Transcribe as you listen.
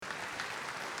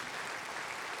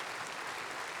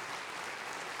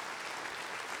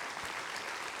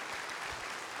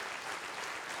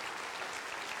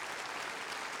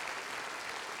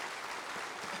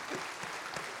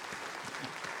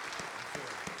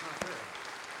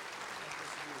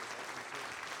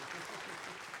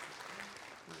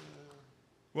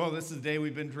Well, this is the day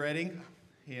we've been dreading,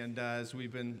 and as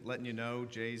we've been letting you know,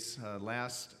 Jay's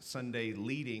last Sunday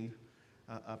leading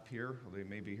up here. Well, they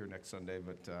may be here next Sunday,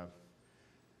 but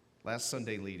last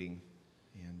Sunday leading.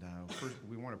 And first,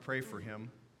 we want to pray for him,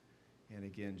 and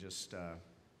again, just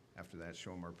after that,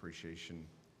 show him our appreciation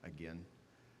again.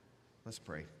 Let's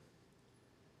pray.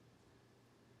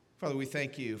 Father, we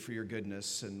thank you for your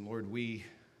goodness, and Lord, we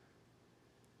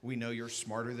know you're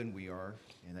smarter than we are,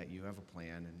 and that you have a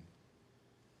plan, and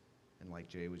like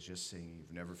Jay was just saying,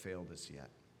 you've never failed us yet.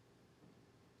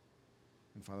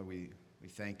 And Father, we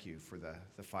thank you for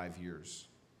the 5 years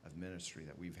of ministry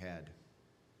that we've had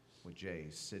with Jay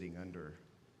sitting under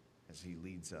as he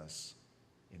leads us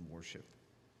in worship.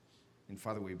 And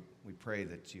Father, we pray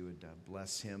that you would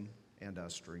bless him and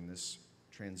us during this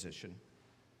transition.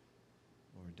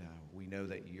 Lord, we know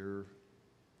that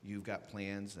you've got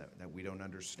plans that we don't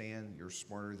understand. You're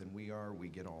smarter than we are. We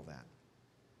get all that.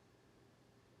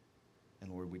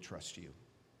 And Lord, we trust you.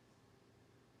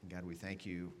 And God, we thank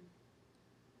you,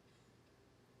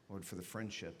 Lord, for the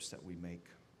friendships that we make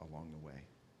along the way.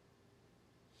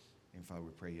 And Father, we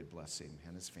pray you'd bless him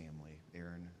and his family,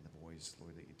 Aaron and the boys,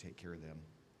 Lord, that you take care of them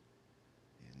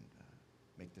and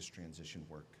make this transition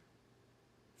work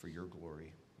for your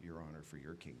glory, your honor, for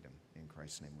your kingdom. In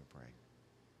Christ's name we pray.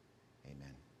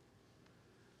 Amen.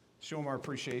 Show them our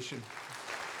appreciation.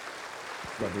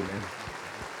 Love you, man.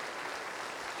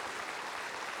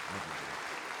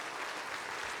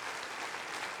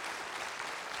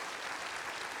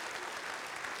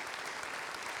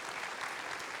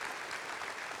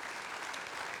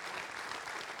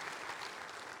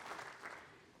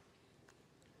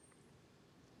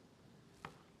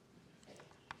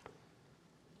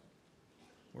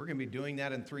 We're going to be doing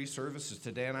that in 3 services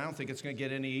today, and I don't think it's going to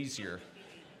get any easier.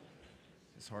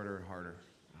 It's harder and harder.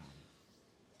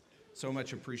 So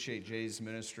much appreciate Jay's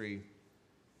ministry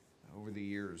over the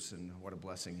years, and what a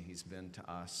blessing he's been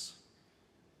to us,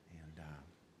 and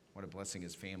what a blessing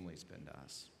his family's been to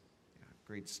us. Yeah,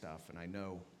 great stuff, and I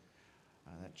know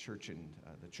that church and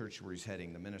the church where he's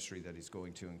heading, the ministry that he's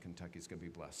going to in Kentucky is going to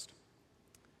be blessed.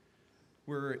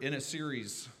 We're in a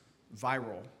series,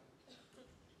 Viral,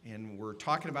 and we're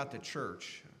talking about the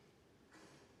church,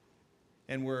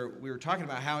 and we were talking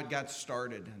about how it got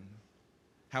started and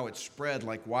how it spread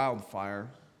like wildfire,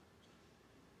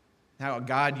 how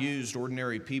God used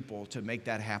ordinary people to make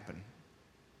that happen.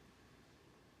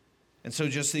 And so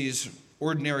just these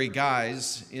ordinary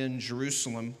guys in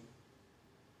Jerusalem,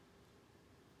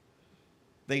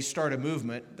 they start a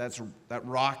movement that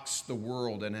rocks the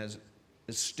world and is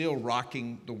still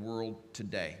rocking the world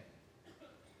today,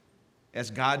 as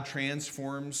God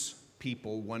transforms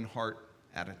people one heart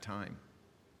at a time.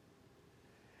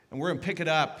 And we're going to pick it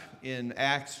up in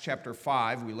Acts chapter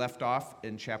 5. We left off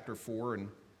in chapter 4, and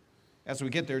as we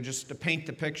get there, just to paint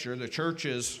the picture, the church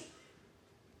it's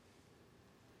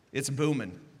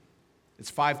booming.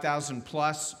 It's 5,000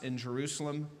 plus in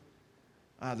Jerusalem.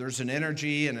 There's an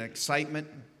energy and an excitement.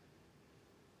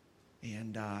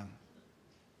 And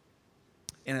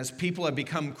as people have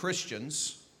become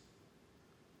Christians,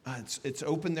 it's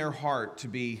opened their heart to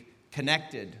be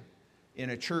connected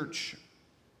in a church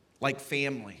like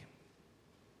family.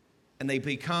 And they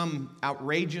become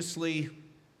outrageously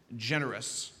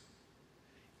generous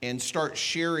and start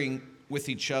sharing with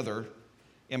each other.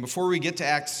 And before we get to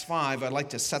Acts 5, I'd like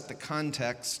to set the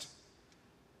context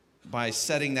by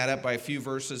setting that up by a few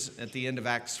verses at the end of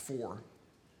Acts 4.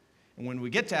 And when we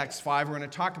get to Acts 5, we're going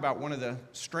to talk about one of the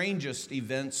strangest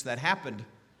events that happened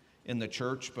in the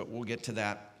church, but we'll get to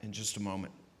that in just a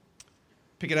moment.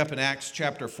 Pick it up in Acts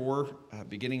chapter 4,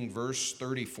 beginning verse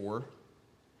 34.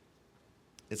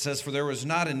 It says, "For there was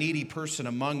not a needy person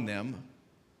among them,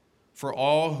 for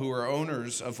all who are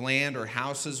owners of land or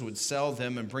houses would sell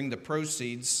them and bring the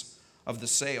proceeds of the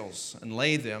sales and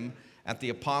lay them at the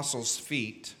apostles'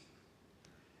 feet,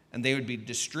 and they would be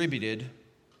distributed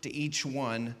to each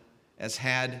one as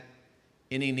had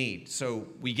any need." So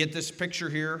we get this picture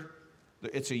here.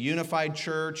 It's a unified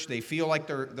church. They feel like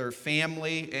they're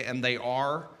family, and they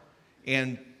are.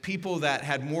 And people that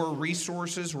had more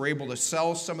resources were able to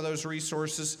sell some of those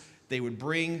resources. They would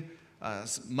bring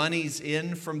monies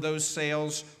in from those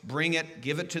sales, bring it,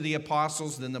 give it to the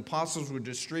apostles. Then the apostles would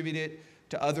distribute it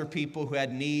to other people who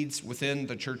had needs within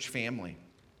the church family.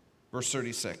 Verse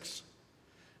 36.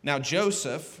 "Now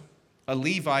Joseph, a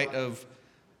Levite of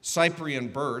Cyprian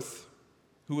birth,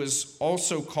 who was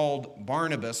also called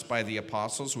Barnabas by the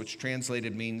apostles," which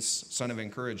translated means son of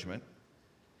encouragement,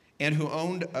 "and who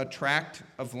owned a tract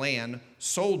of land,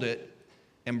 sold it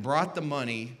and brought the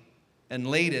money and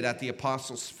laid it at the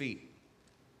apostles' feet.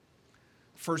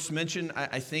 first mention,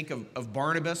 I think, of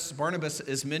Barnabas. Barnabas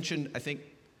is mentioned, I think,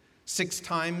 6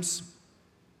 times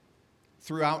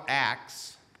throughout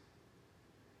Acts.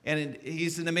 And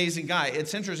he's an amazing guy.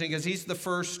 It's interesting because he's the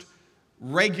first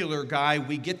regular guy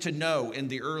we get to know in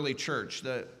the early church,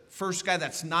 the first guy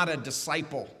that's not a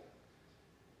disciple.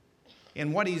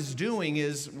 And what he's doing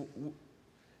is,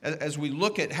 as we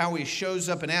look at how he shows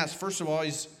up in Acts, first of all,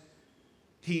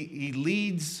 he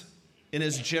leads in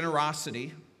his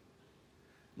generosity.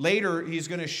 Later, he's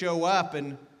going to show up,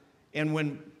 and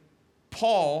when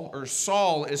Paul or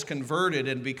Saul is converted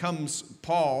and becomes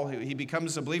Paul, he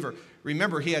becomes a believer.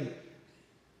 Remember, he had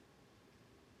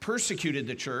persecuted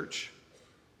the church,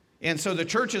 and so the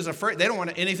church is afraid. They don't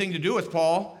want anything to do with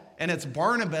Paul, and it's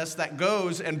Barnabas that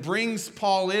goes and brings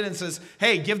Paul in and says,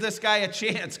 hey, give this guy a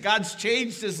chance. God's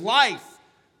changed his life.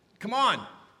 Come on.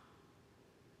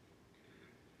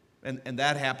 And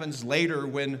that happens later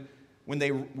when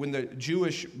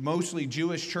the mostly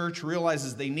Jewish church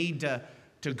realizes they need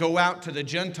to go out to the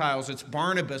Gentiles. It's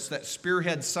Barnabas that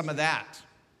spearheads some of that.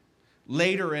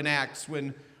 Later in Acts,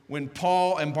 when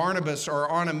Paul and Barnabas are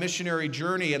on a missionary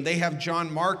journey and they have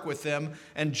John Mark with them,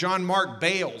 and John Mark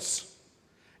bails.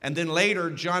 And then later,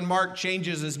 John Mark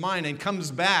changes his mind and comes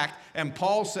back, and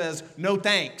Paul says, no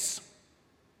thanks.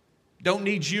 Don't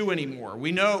need you anymore.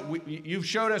 We know, you've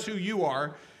showed us who you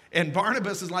are. And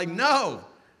Barnabas is like, no,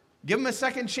 give him a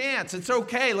second chance. It's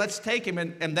okay, let's take him.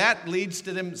 And that leads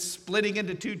to them splitting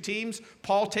into 2 teams.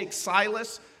 Paul takes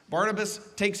Silas, Barnabas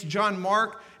takes John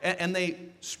Mark, and they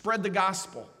spread the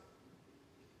gospel.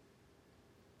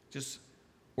 Just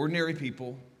ordinary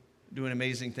people doing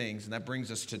amazing things. And that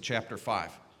brings us to chapter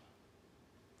 5.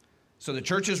 So the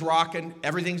church is rocking,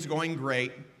 everything's going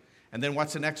great. And then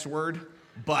what's the next word?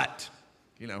 But.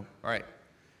 All right.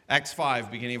 Acts 5,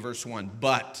 beginning of verse 1.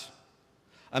 But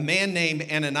a man named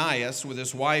Ananias with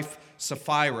his wife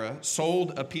Sapphira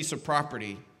sold a piece of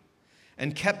property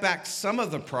and kept back some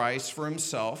of the price for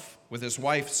himself with his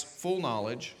wife's full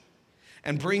knowledge.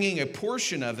 And bringing a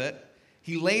portion of it,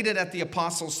 he laid it at the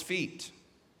apostles' feet.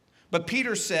 But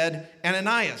Peter said,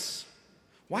 Ananias,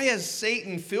 why has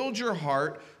Satan filled your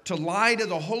heart to lie to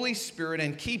the Holy Spirit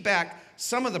and keep back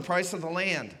some of the price of the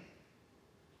land?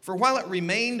 For while it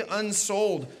remained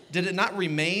unsold, did it not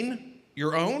remain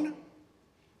your own?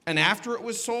 And after it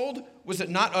was sold, was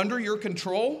it not under your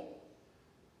control?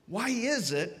 Why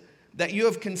is it that you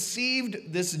have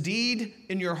conceived this deed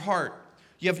in your heart?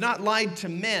 You have not lied to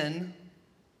men,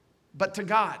 but to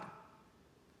God.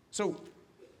 So,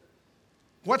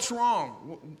 what's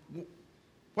wrong?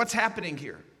 What's happening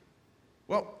here?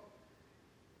 Well,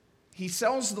 he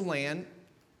sells the land,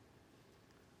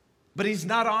 but he's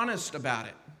not honest about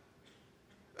it.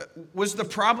 Was the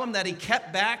problem that he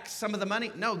kept back some of the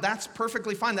money? No, that's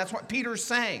perfectly fine. That's what Peter's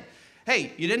saying.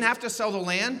 Hey, you didn't have to sell the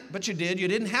land, but you did. You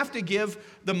didn't have to give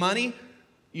the money.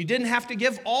 You didn't have to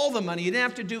give all the money. You didn't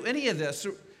have to do any of this.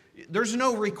 There's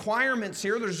no requirements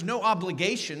here. There's no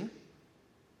obligation.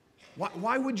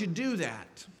 Why would you do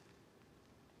that?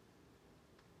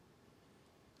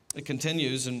 It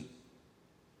continues, and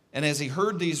as he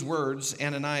heard these words,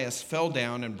 Ananias fell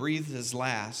down and breathed his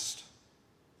last.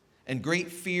 And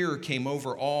great fear came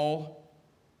over all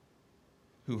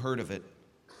who heard of it.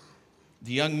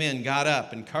 The young men got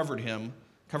up and covered him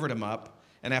up,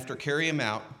 and after carrying him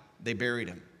out, they buried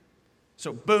him.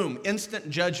 So boom, instant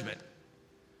judgment.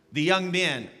 The young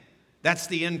men, that's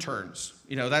the interns.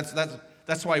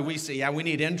 That's why we say, we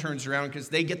need interns around because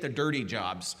they get the dirty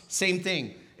jobs. Same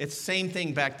thing. It's the same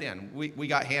thing back then. We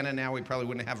got Hannah now. We probably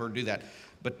wouldn't have her do that.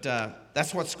 But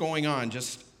that's what's going on.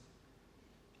 Just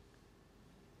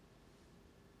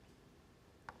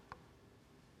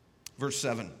verse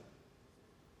 7.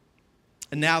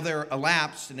 And now there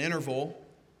elapsed an interval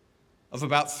of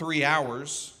about 3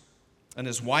 hours, and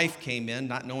his wife came in,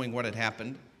 not knowing what had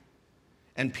happened.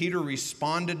 And Peter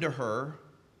responded to her,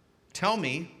 tell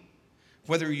me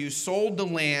whether you sold the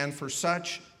land for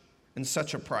such and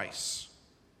such a price.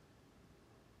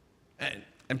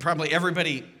 And probably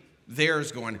everybody there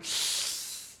is going,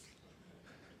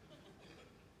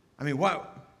 I mean,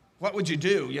 what would you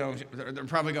do? They're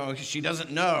probably going, she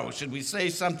doesn't know. Should we say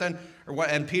something? Or what?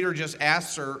 And Peter just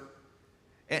asks her,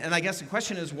 and I guess the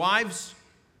question is, wives,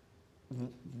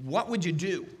 what would you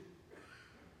do?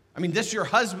 I mean, this is your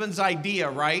husband's idea,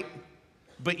 right?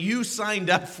 But you signed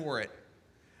up for it.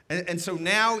 And so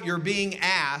now you're being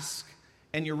asked,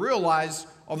 and you realize,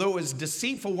 although it was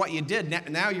deceitful what you did,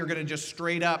 now you're going to just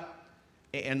straight up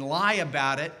and lie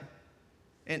about it.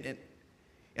 And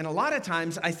a lot of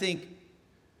times, I think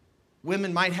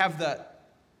women might have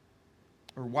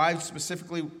or wives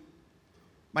specifically,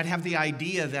 might have the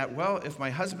idea that, well, if my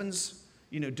husband's,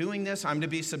 doing this. I'm to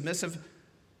be submissive.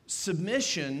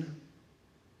 Submission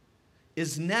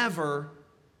is never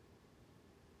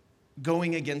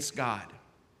going against God.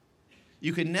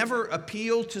 You can never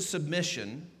appeal to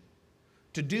submission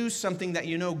to do something that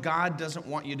God doesn't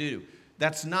want you to do.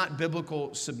 That's not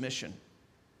biblical submission.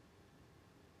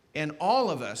 And all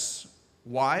of us,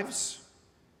 wives,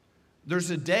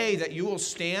 there's a day that you will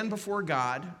stand before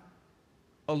God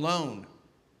alone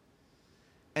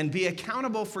and be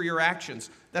accountable for your actions.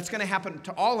 That's going to happen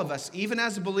to all of us, even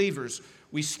as believers.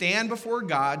 We stand before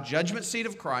God, judgment seat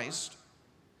of Christ,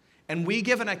 and we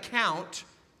give an account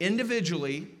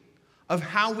individually of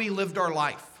how we lived our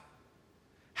life,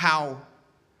 how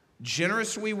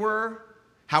generous we were,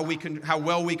 how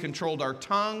well we controlled our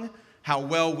tongue, how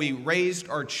well we raised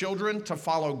our children to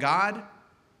follow God,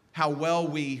 how well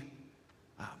we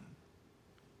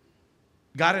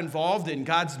got involved in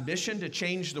God's mission to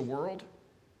change the world.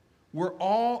 We're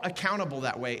all accountable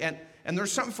that way. And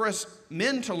there's something for us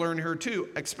men to learn here too,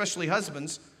 especially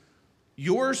husbands.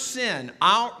 Your sin,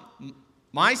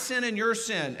 my sin and your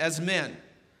sin as men,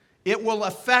 it will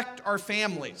affect our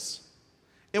families.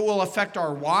 It will affect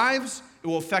our wives. It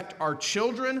will affect our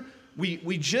children.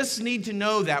 We just need to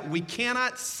know that. We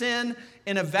cannot sin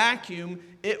in a vacuum.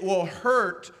 It will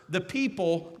hurt the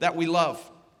people that we love.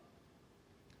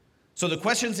 So the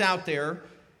question's out there,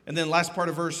 and then last part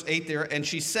of verse 8 there, and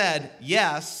she said,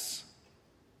 yes,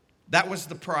 that was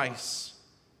the price.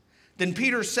 Then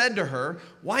Peter said to her,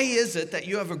 why is it that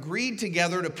you have agreed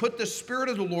together to put the Spirit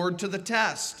of the Lord to the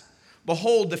test?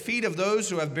 Behold, the feet of those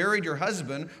who have buried your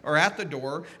husband are at the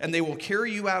door, and they will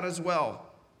carry you out as well.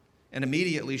 And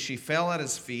immediately she fell at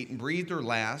his feet and breathed her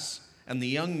last, and the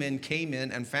young men came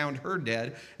in and found her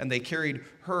dead, and they carried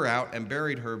her out and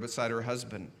buried her beside her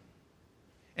husband.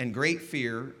 And great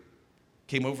fear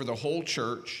came over the whole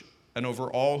church and over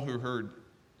all who heard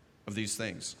of these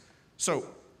things. So,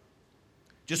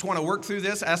 just want to work through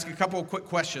this, ask a couple of quick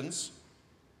questions.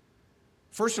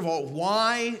 First of all,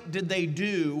 why did they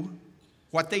do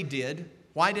what they did?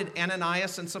 Why did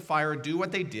Ananias and Sapphira do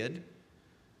what they did?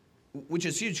 Which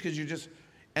is huge because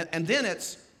and then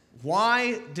it's,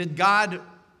 why did God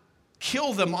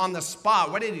kill them on the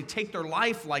spot? Why did he take their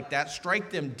life like that, strike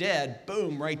them dead,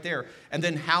 boom, right there? And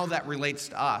then how that relates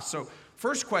to us. So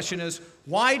first question is,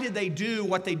 why did they do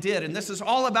what they did? And this is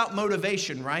all about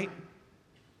motivation, right?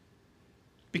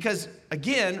 Because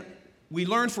again, we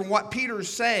learn from what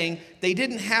Peter's saying, they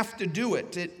didn't have to do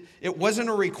it. It wasn't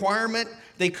a requirement.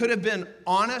 They could have been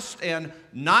honest and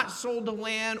not sold the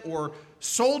land, or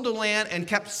sold the land and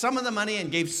kept some of the money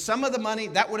and gave some of the money.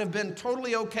 That would have been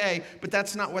totally okay, but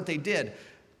that's not what they did.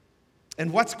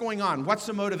 And what's going on? What's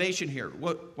the motivation here?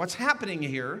 What's happening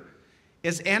here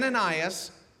is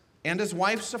Ananias and his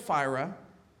wife Sapphira,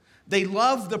 they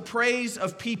love the praise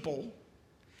of people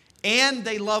and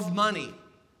they love money.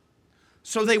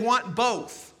 So they want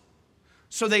both.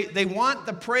 So they want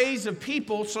the praise of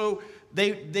people, so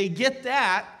they get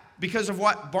that because of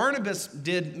what Barnabas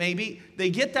did maybe. They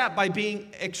get that by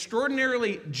being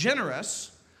extraordinarily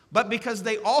generous, but because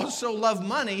they also love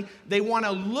money, they want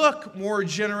to look more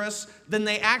generous than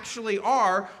they actually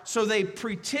are, so they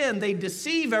pretend, they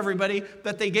deceive everybody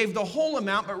that they gave the whole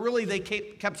amount, but really they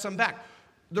kept some back.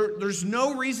 There's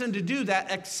no reason to do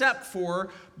that except for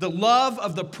the love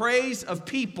of the praise of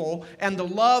people and the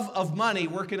love of money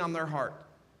working on their heart.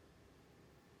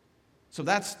 So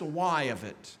that's the why of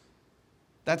it.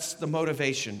 That's the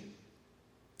motivation.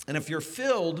 And if you're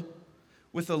filled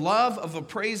with the love of the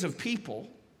praise of people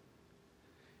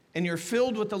and you're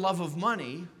filled with the love of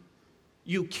money,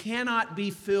 you cannot be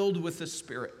filled with the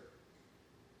Spirit.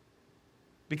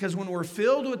 Because when we're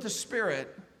filled with the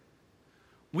Spirit,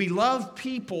 we love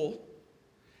people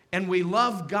and we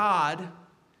love God,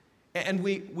 and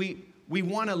we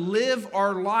want to live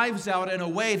our lives out in a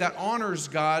way that honors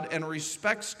God and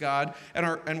respects God,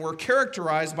 and we're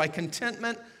characterized by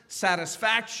contentment,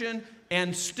 satisfaction,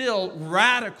 and still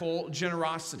radical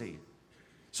generosity.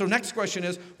 So next question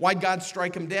is, why'd God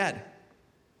strike him dead?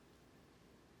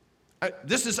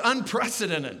 This is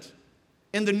unprecedented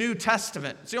in the New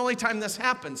Testament. It's the only time this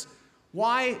happens.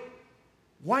 Why'd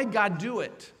God do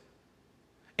it?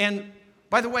 And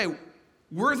by the way,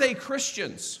 were they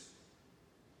Christians?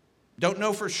 Don't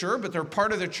know for sure, but they're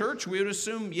part of the church. We would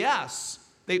assume yes,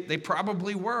 they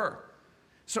probably were.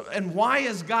 So, and why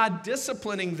is God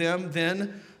disciplining them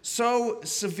then so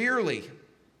severely?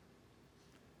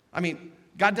 I mean,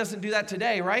 God doesn't do that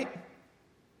today, right?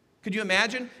 Could you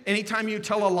imagine? Anytime you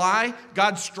tell a lie,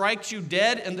 God strikes you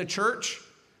dead in the church?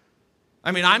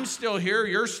 I mean, I'm still here,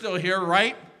 you're still here,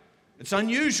 right? It's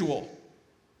unusual.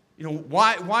 You know,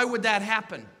 why would that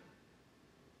happen?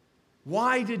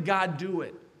 Why did God do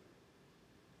it?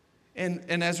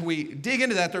 And as we dig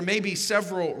into that, there may be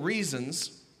several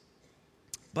reasons.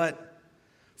 But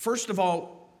first of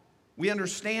all, we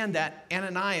understand that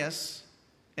Ananias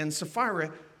and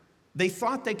Sapphira, they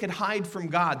thought they could hide from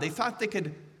God. They thought they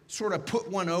could sort of put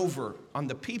one over on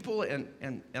the people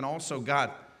and also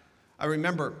God. I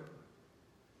remember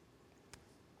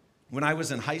when I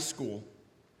was in high school,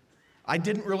 I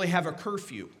didn't really have a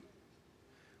curfew.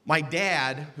 My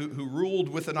dad, who ruled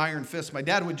with an iron fist, my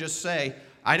dad would just say,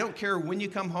 I don't care when you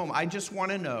come home, I just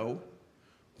want to know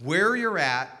where you're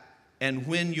at and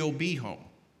when you'll be home.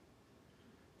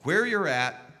 Where you're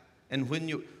at and when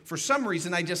you... For some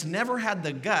reason, I just never had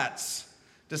the guts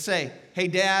to say, hey,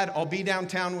 Dad, I'll be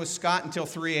downtown with Scott until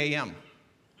 3 a.m.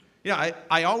 You know,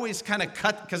 I always kind of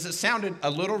cut, because it sounded a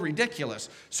little ridiculous.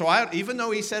 So even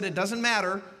though he said it doesn't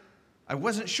matter, I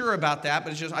wasn't sure about that,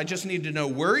 but I just need to know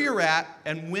where you're at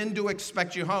and when to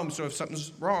expect you home. So if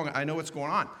something's wrong, I know what's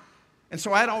going on. And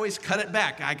so I'd always cut it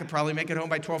back. I could probably make it home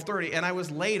by 12:30, and I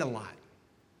was late a lot.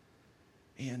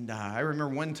 And I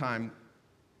remember one time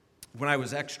when I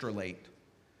was extra late,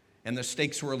 and the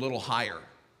stakes were a little higher.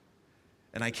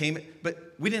 And I came,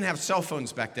 but we didn't have cell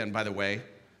phones back then, by the way,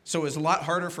 so it was a lot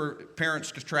harder for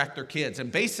parents to track their kids.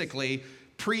 And basically,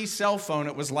 pre-cell phone,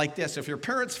 it was like this. If your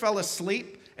parents fell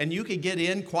asleep and you could get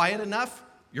in quiet enough,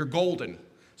 you're golden.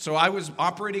 So I was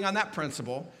operating on that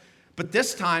principle. But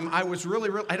this time, I was really,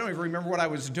 I don't even remember what I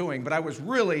was doing, but I was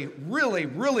really, really,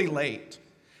 really late.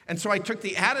 And so I took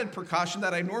the added precaution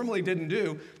that I normally didn't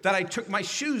do, that I took my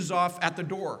shoes off at the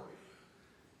door.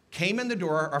 Came in the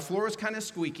door, our floor was kind of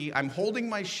squeaky, I'm holding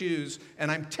my shoes,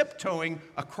 and I'm tiptoeing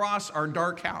across our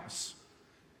dark house,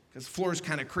 because the floor is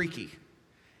kind of creaky.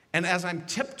 And as I'm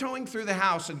tiptoeing through the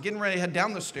house and getting ready to head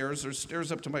down the stairs, there's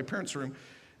stairs up to my parents' room,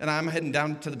 and I'm heading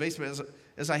down to the basement.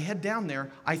 As I head down there,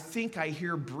 I think I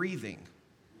hear breathing.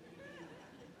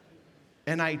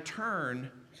 And I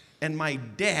turn, and my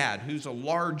dad, who's a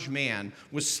large man,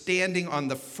 was standing on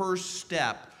the first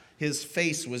step. His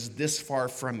face was this far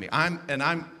from me.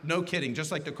 I'm no kidding,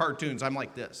 just like the cartoons, I'm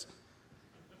like this.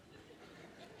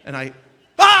 And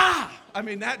I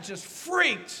mean, that just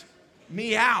freaked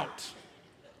me out.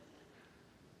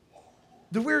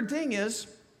 The weird thing is,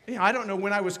 I don't know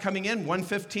when I was coming in,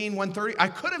 1:15, 1:30. I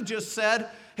could have just said,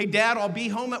 hey, Dad, I'll be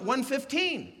home at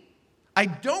 1:15. I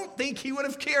don't think he would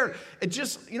have cared. It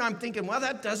just, I'm thinking, well,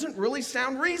 that doesn't really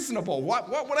sound reasonable. What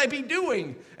would I be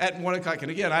doing at 1 o'clock?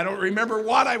 And again, I don't remember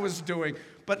what I was doing,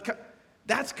 but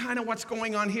that's kind of what's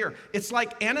going on here. It's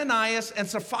like Ananias and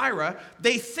Sapphira,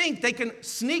 they think they can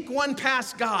sneak one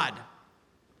past God,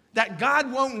 that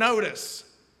God won't notice,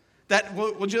 that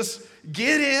we'll just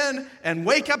get in and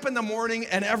wake up in the morning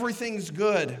and everything's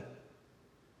good.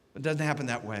 It doesn't happen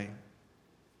that way.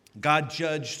 God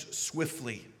judged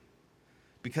swiftly.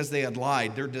 Because they had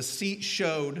lied. Their deceit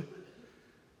showed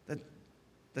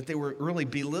that they were really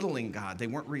belittling God. They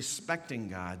weren't respecting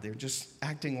God. They were just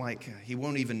acting like he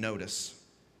won't even notice.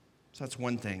 So that's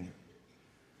one thing.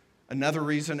 Another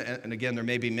reason, and again, there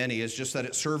may be many, is just that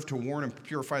it served to warn and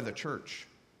purify the church.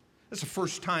 That's the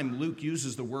first time Luke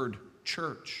uses the word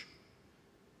church.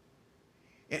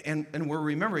 And we're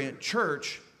remembering it,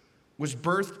 church was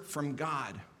birthed from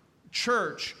God.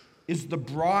 Church is the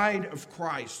bride of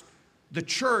Christ. The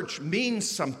church means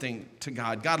something to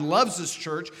God. God loves this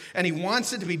church, and he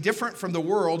wants it to be different from the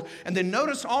world. And then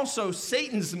notice also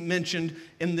Satan's mentioned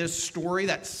in this story,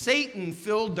 that Satan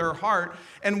filled their heart.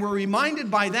 And we're reminded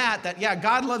by that, yeah,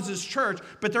 God loves his church,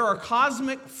 but there are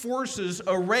cosmic forces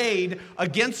arrayed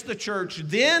against the church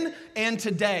then and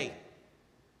today.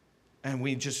 And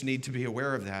we just need to be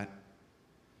aware of that.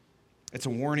 It's a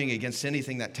warning against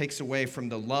anything that takes away from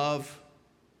the love,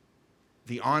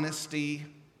 the honesty,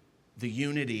 the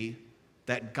unity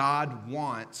that God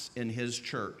wants in his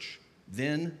church,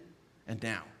 then and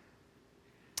now.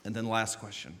 And then last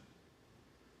question.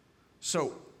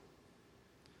 So,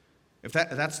 if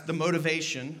that's the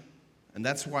motivation, and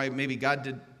that's why maybe God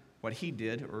did what he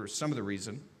did, or some of the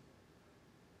reason,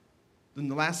 then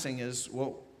the last thing is,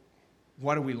 well,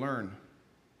 what do we learn?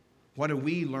 What do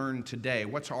we learn today?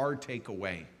 What's our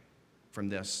takeaway from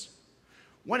this?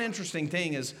 One interesting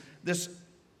thing is this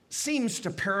seems to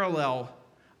parallel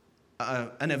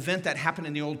an event that happened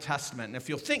in the Old Testament. And if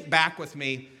you'll think back with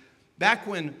me, back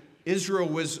when Israel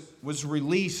was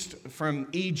released from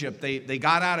Egypt, they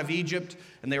got out of Egypt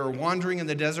and they were wandering in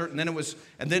the desert,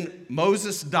 and then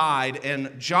Moses died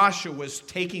and Joshua was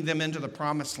taking them into the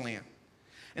promised land.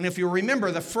 And if you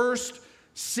remember, the first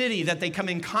city that they come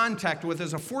in contact with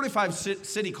is a fortified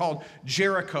city called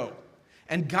Jericho.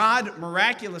 And God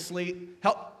miraculously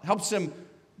helps them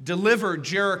delivered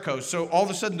Jericho. So all of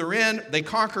a sudden they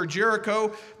conquer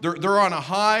Jericho, they're on a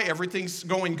high, everything's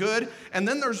going good. And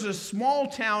then there's a small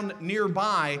town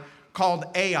nearby called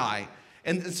Ai.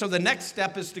 And so the next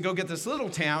step is to go get this little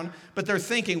town, but they're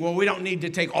thinking, well, we don't need to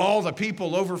take all the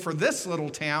people over for this little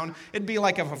town. It'd be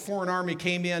like if a foreign army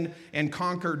came in and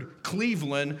conquered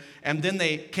Cleveland, and then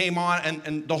they came on,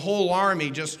 and the whole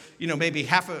army just, maybe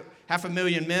half a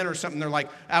million men or something. They're like,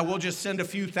 we'll just send a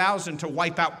few thousand to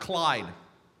wipe out Clyde.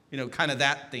 Kind of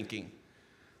that thinking.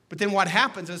 But then what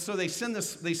happens is, so they send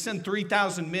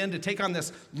 3,000 men to take on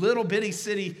this little bitty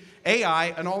city,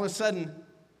 Ai, and all of a sudden,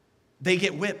 they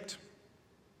get whipped.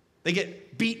 They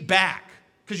get beat back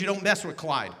because you don't mess with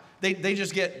Clyde. They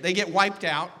get wiped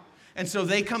out. And so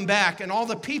they come back, and all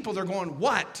the people, they're going,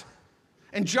 what?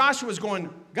 And Joshua's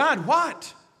going, God,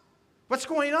 what? What's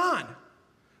going on?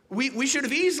 We should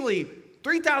have easily,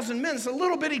 3,000 men, it's a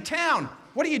little bitty town.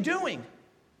 What are you doing?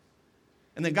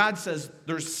 And then God says,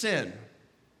 there's sin.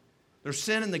 There's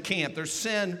sin in the camp. There's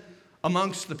sin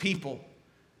amongst the people.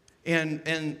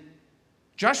 And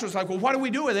Joshua's like, well, what do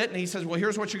we do with it? And he says, well,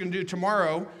 here's what you're going to do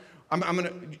tomorrow. I'm going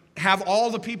to have all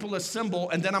the people assemble,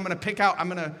 and then I'm going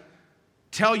to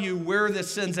tell you where this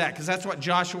sin's at, because that's what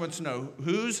Joshua wants to know.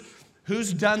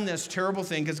 Who's done this terrible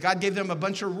thing? Because God gave them a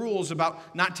bunch of rules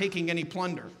about not taking any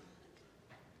plunder.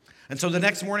 And so the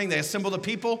next morning, they assemble the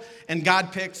people, and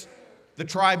God picks the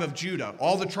tribe of Judah.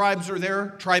 All the tribes are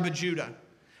there, tribe of Judah.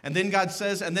 And then God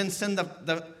says, and then send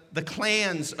the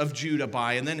clans of Judah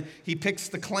by. And then he picks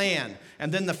the clan.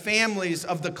 And then the families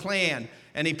of the clan.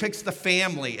 And he picks the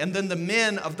family. And then the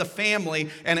men of the family.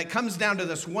 And it comes down to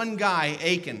this one guy,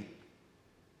 Achan.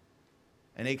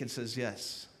 And Achan says,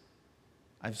 yes,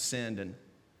 I've sinned.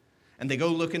 And they go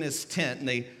look in his tent, and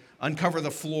they uncover the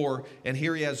floor. And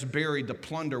here he has buried the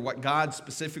plunder, what God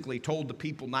specifically told the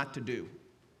people not to do.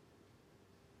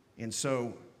 And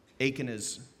so Achan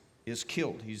is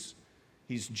killed.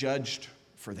 He's judged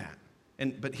for that.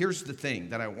 But here's the thing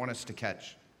that I want us to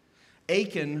catch.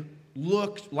 Achan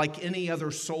looked like any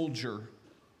other soldier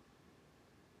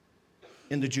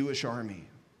in the Jewish army.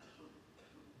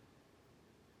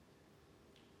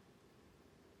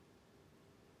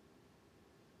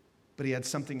 But he had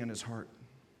something in his heart.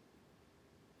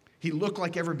 He looked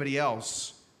like everybody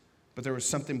else, but there was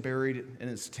something buried in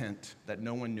his tent that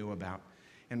no one knew about.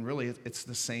 And really, it's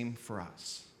the same for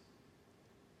us.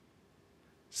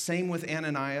 Same with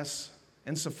Ananias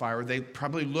and Sapphira. They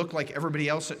probably look like everybody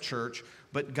else at church,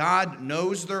 but God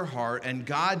knows their heart, and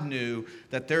God knew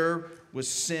that there was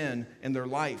sin in their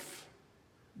life.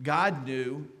 God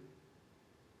knew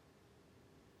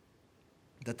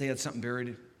that they had something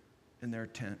buried in their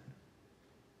tent.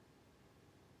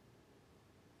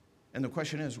 And the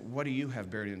question is, what do you have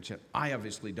buried in your tent? I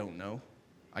obviously don't know.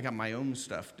 I got my own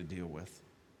stuff to deal with.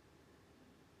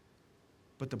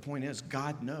 But the point is,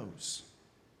 God knows.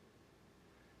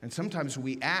 And sometimes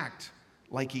we act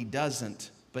like he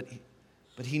doesn't, but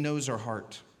he knows our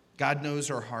heart. God knows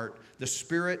our heart. The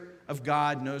Spirit of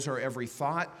God knows our every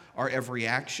thought, our every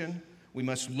action. We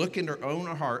must look into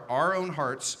our own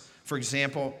hearts. For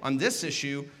example, on this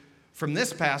issue, from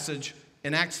this passage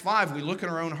in Acts 5, we look at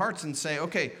our own hearts and say,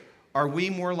 okay, are we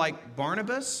more like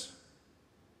Barnabas,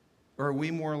 or are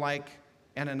we more like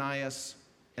Ananias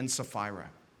and Sapphira?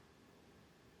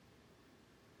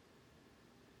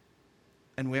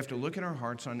 And we have to look in our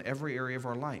hearts on every area of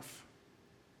our life.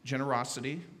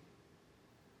 Generosity,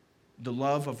 the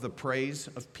love of the praise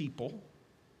of people,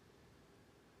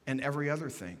 and every other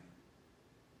thing.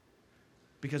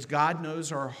 Because God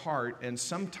knows our heart, and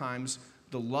sometimes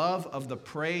the love of the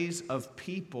praise of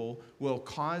people will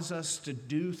cause us to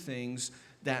do things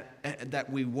that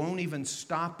we won't even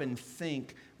stop and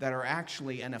think that are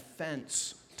actually an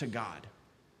offense to God.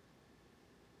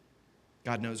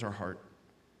 God knows our heart.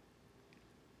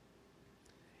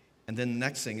 And then the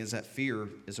next thing is that fear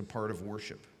is a part of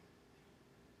worship.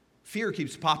 Fear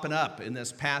keeps popping up in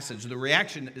this passage. The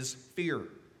reaction is fear.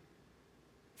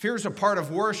 Fear is a part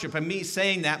of worship, and me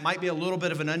saying that might be a little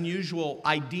bit of an unusual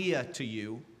idea to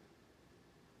you,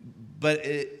 but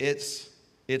it's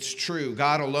true.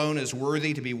 God alone is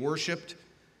worthy to be worshiped,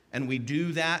 and we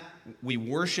do that. We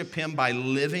worship him by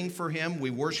living for him.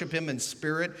 We worship him in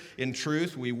spirit, in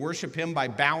truth. We worship him by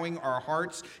bowing our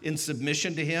hearts in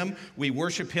submission to him. We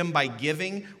worship him by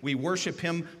giving. We worship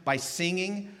him by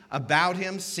singing about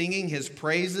him, singing his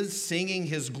praises, singing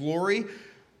his glory,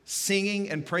 singing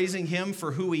and praising him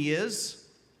for who he is.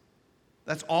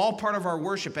 That's all part of our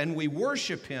worship, and we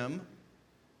worship him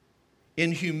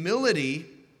in humility.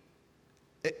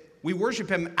 We worship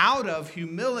him out of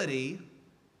humility,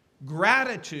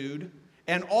 gratitude,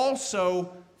 and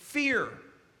also fear.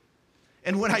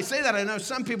 And when I say that, I know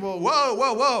some people, whoa,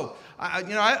 whoa, whoa.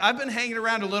 I've been hanging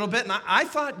around a little bit, and I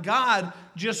thought God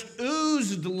just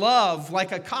oozed love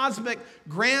like a cosmic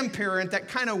grandparent that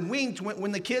kind of winked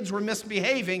when the kids were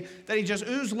misbehaving, that he just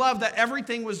oozed love, that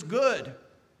everything was good.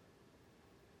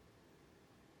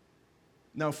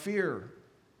 No, fear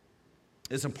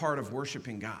is a part of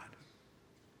worshiping God.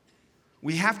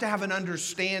 We have to have an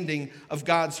understanding of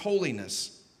God's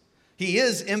holiness. He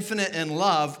is infinite in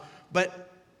love, but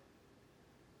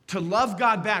to love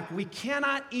God back, we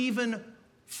cannot even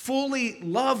fully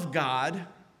love God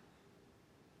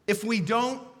if we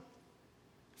don't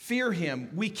fear Him.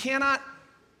 We cannot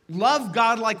love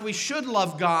God like we should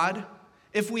love God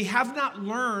if we have not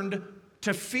learned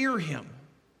to fear Him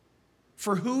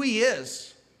for who He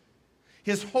is,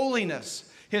 His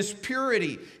holiness, His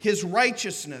purity, His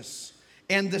righteousness,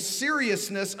 and the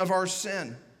seriousness of our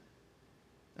sin.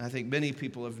 I think many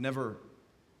people have never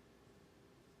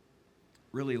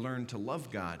really learned to love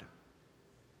God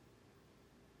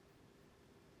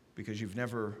because you've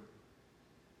never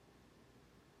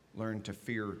learned to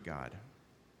fear God.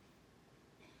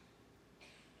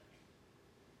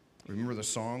 Remember the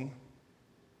song?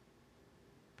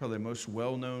 Probably the most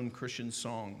well-known Christian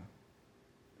song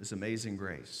is Amazing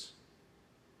Grace.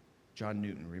 John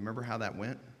Newton. Remember how that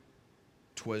went?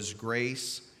 'Twas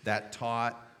grace that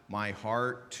taught my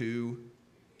heart to,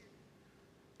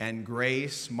 and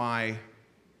grace my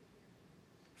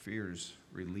fears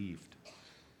relieved.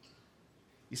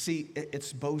 You see,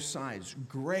 it's both sides.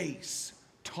 Grace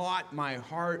taught my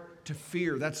heart to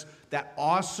fear. That's that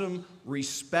awesome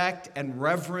respect and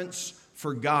reverence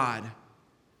for God.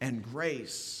 And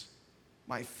grace,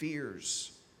 my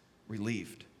fears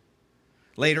relieved.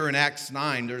 Later in Acts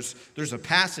 9, there's a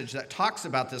passage that talks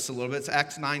about this a little bit. It's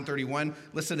Acts 9:31.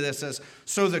 Listen to this. It says,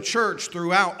 so the church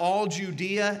throughout all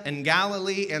Judea and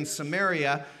Galilee and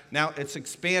Samaria, now it's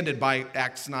expanded by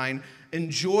Acts 9,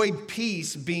 enjoyed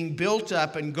peace, being built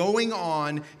up and going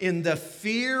on in the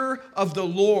fear of the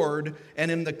Lord and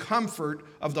in the comfort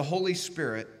of the Holy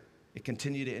Spirit. It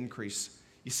continued to increase.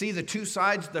 You see the two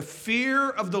sides, the fear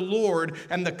of the Lord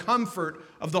and the comfort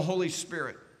of the Holy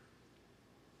Spirit.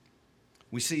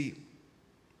 We see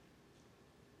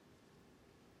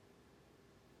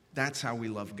that's how we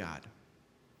love God,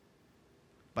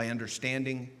 by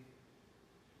understanding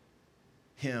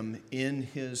Him in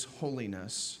His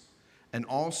holiness and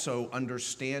also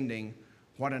understanding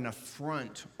what an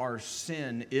affront our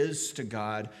sin is to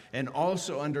God, and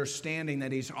also understanding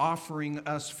that He's offering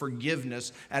us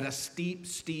forgiveness at a steep,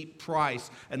 steep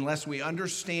price. Unless we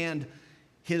understand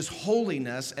His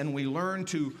holiness and we learn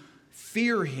to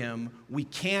fear Him, we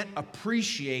can't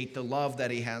appreciate the love that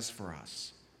He has for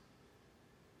us.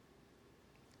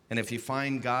 And if you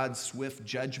find God's swift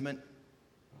judgment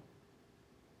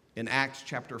in Acts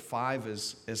chapter 5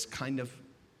 is kind of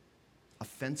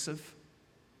offensive,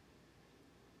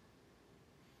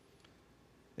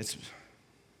 it's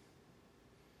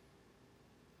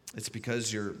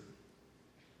because you're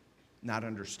not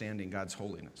understanding God's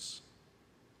holiness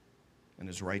and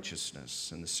His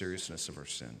righteousness and the seriousness of our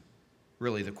sin.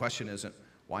 Really, the question isn't,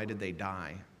 why did they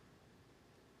die?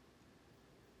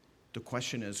 The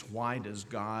question is, why does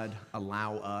God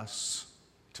allow us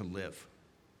to live?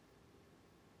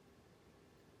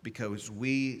 Because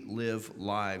we live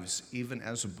lives, even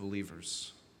as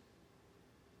believers,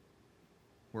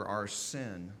 where our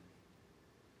sin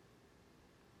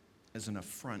is an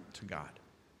affront to God.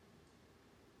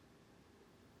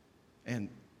 And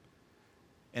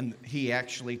He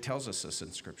actually tells us this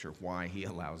in Scripture, why He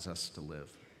allows us to live.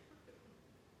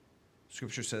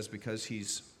 Scripture says because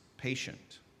He's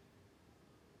patient,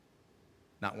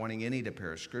 not wanting any to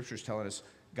perish. Scripture's telling us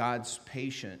God's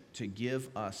patient to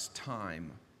give us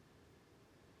time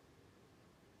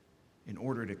in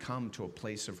order to come to a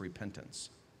place of repentance,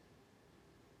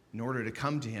 in order to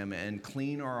come to Him and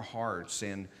clean our hearts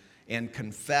and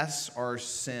confess our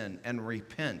sin and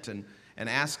repent and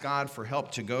ask God for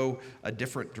help to go a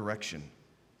different direction.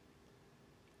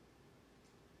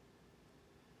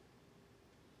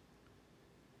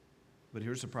 But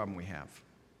here's the problem we have.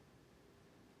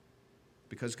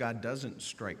 Because God doesn't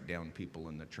strike down people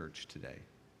in the church today,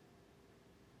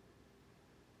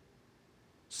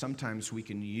 sometimes we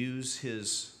can use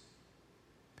His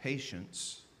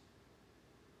patience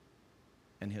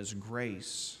and His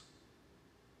grace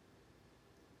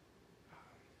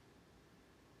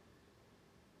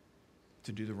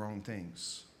to do the wrong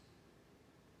things.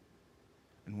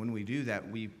 And when we do that,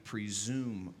 we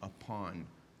presume upon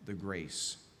the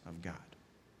grace of God.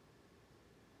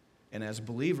 And as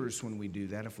believers, when we do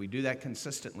that, if we do that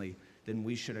consistently, then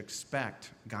we should expect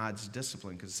God's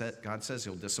discipline, because God says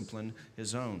he'll discipline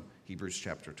his own, Hebrews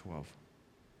chapter 12.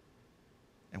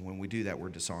 And when we do that, we're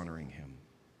dishonoring him.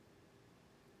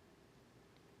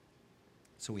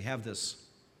 So we have this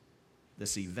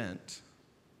event,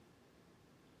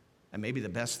 and maybe the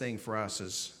best thing for us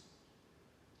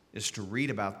is to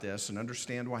read about this and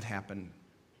understand what happened,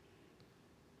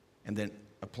 and then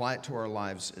apply it to our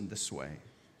lives in this way.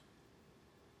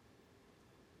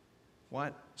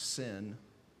 What sin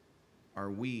are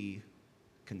we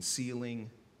concealing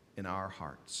in our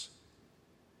hearts?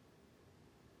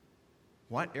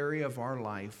 What area of our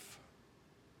life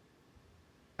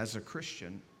as a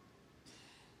Christian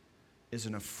is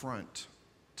an affront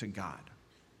to God?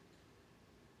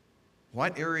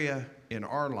 What area in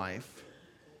our life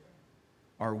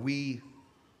are we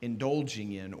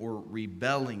indulging in or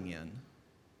rebelling in,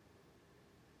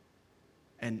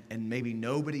 and maybe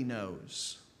nobody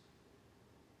knows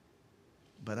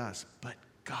but us, but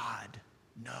God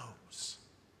knows.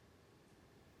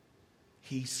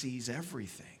 He sees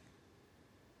everything,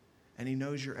 and he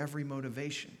knows your every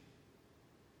motivation.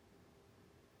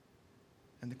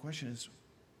 And the question is,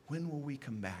 when will we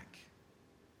come back?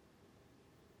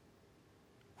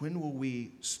 When will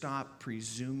we stop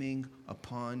presuming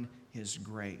upon his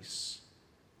grace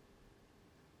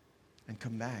and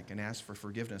come back and ask for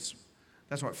forgiveness?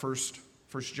 That's what 1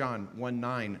 John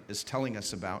 1:9 is telling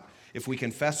us about. If we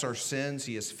confess our sins,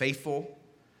 he is faithful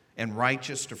and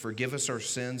righteous to forgive us our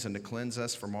sins and to cleanse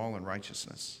us from all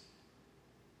unrighteousness.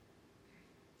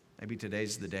 Maybe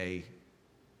today's the day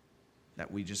that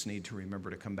we just need to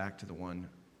remember to come back to the one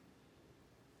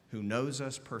who knows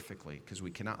us perfectly, because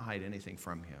we cannot hide anything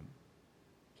from him,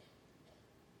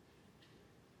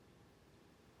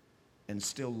 and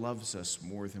still loves us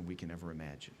more than we can ever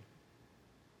imagine.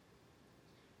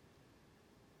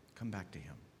 Come back to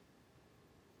him.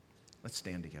 Let's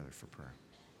stand together for prayer.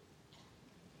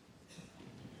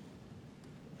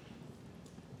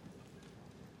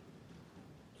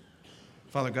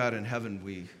 Father God in heaven,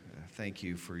 we thank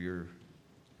you for your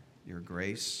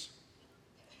grace,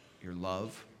 your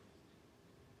love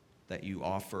that you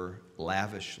offer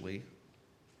lavishly.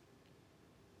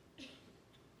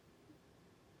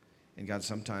 And God,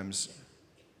 sometimes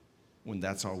when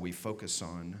that's all we focus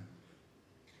on,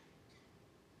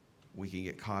 we can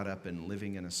get caught up in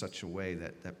living in such a way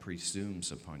that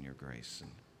presumes upon your grace.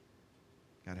 And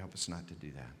God, help us not to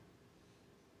do that.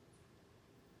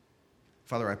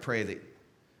 Father, I pray that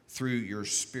through your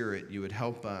Spirit, you would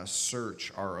help us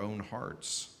search our own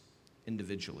hearts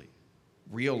individually,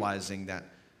 realizing that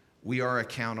we are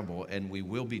accountable and we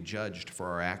will be judged for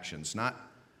our actions,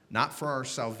 not for our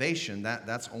salvation.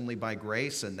 That's only by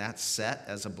grace, and that's set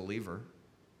as a believer.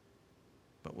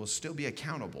 But we'll still be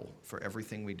accountable for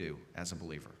everything we do as a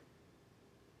believer.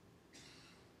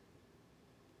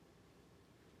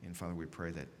 And Father, we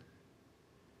pray that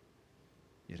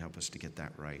you'd help us to get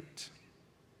that right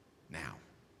now.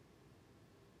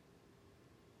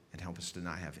 And help us to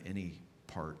not have any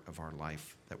part of our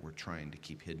life that we're trying to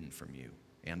keep hidden from you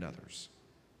and others.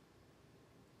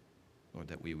 Lord,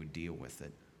 that we would deal with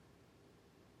it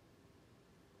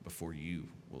before you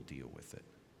will deal with it.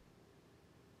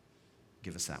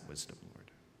 Give us that wisdom,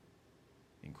 Lord.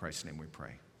 In Christ's name we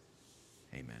pray.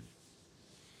 Amen.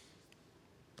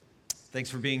 Thanks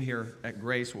for being here at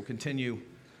Grace. We'll continue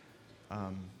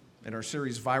in our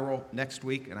series Viral next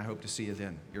week, and I hope to see you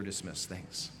then. You're dismissed.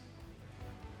 Thanks.